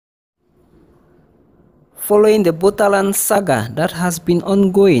Following the BOTALAND saga that has been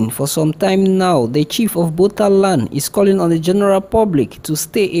ongoing for some time now, the chief of BOTALAND is calling on the general public to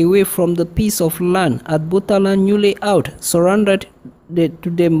stay away from the piece of land at BOTALAND new layout surrendered to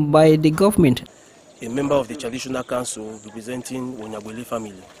them by the government. A member of the traditional council representing Onyabwele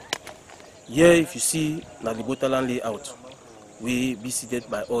family. Here, if you see now the BOTALAND layout, we be seated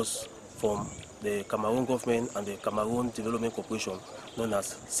by us from the Cameroon government and the Cameroon Development Corporation, known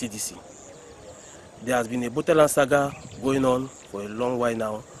as CDC. There has been a BOTALAND saga going on for a long while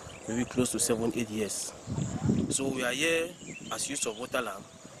now, maybe close to 7-8 years. So we are here as youth of BOTALAND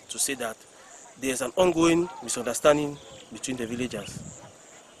to say that there is an ongoing misunderstanding between the villagers.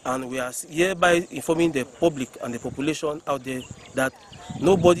 And we are hereby informing the public and the population out there that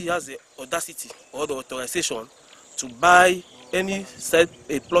nobody has the audacity or the authorization to buy any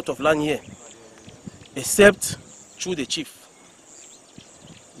a plot of land here, except through the chief.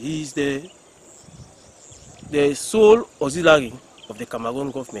 He is the sole auxiliary of the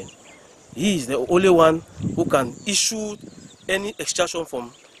Cameroon government. He is the only one who can issue any extraction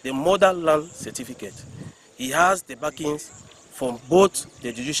from the motherland certificate. He has the backings from both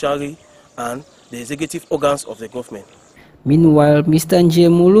the judiciary and the executive organs of the government. Meanwhile, Mr.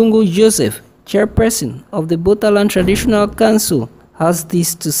 Mulungu Joseph, chairperson of the BOTALAND Traditional Council, has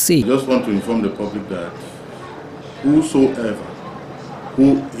this to say. I just want to inform the public that whosoever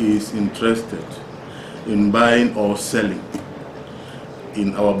who is interested in buying or selling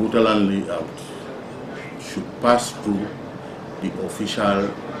in our BOTALAND layout should pass through the official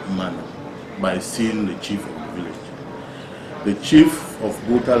manner by seeing the chief of the village. The chief of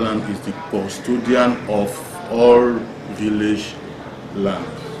BOTALAND is the custodian of all village land.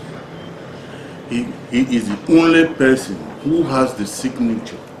 He is the only person who has the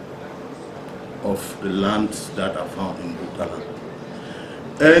signature of the lands that are found in BOTALAND.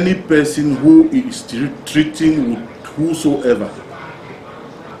 Any person who is treating with whosoever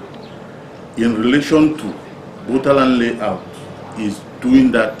in relation to BOTALAND layout is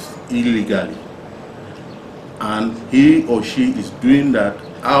doing that illegally, and he or she is doing that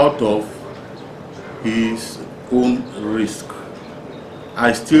out of his own risk.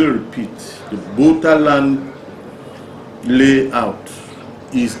 I still repeat, the BOTALAND layout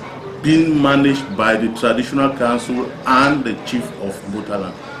is being managed by the Traditional Council and the chief of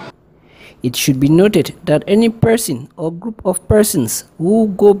BOTALAND. It should be noted that any person or group of persons who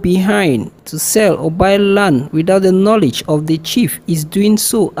go behind to sell or buy land without the knowledge of the chief is doing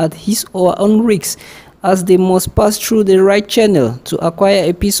so at his or her own risk, as they must pass through the right channel to acquire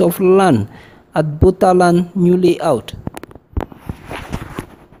a piece of land at BOTALAND new layout.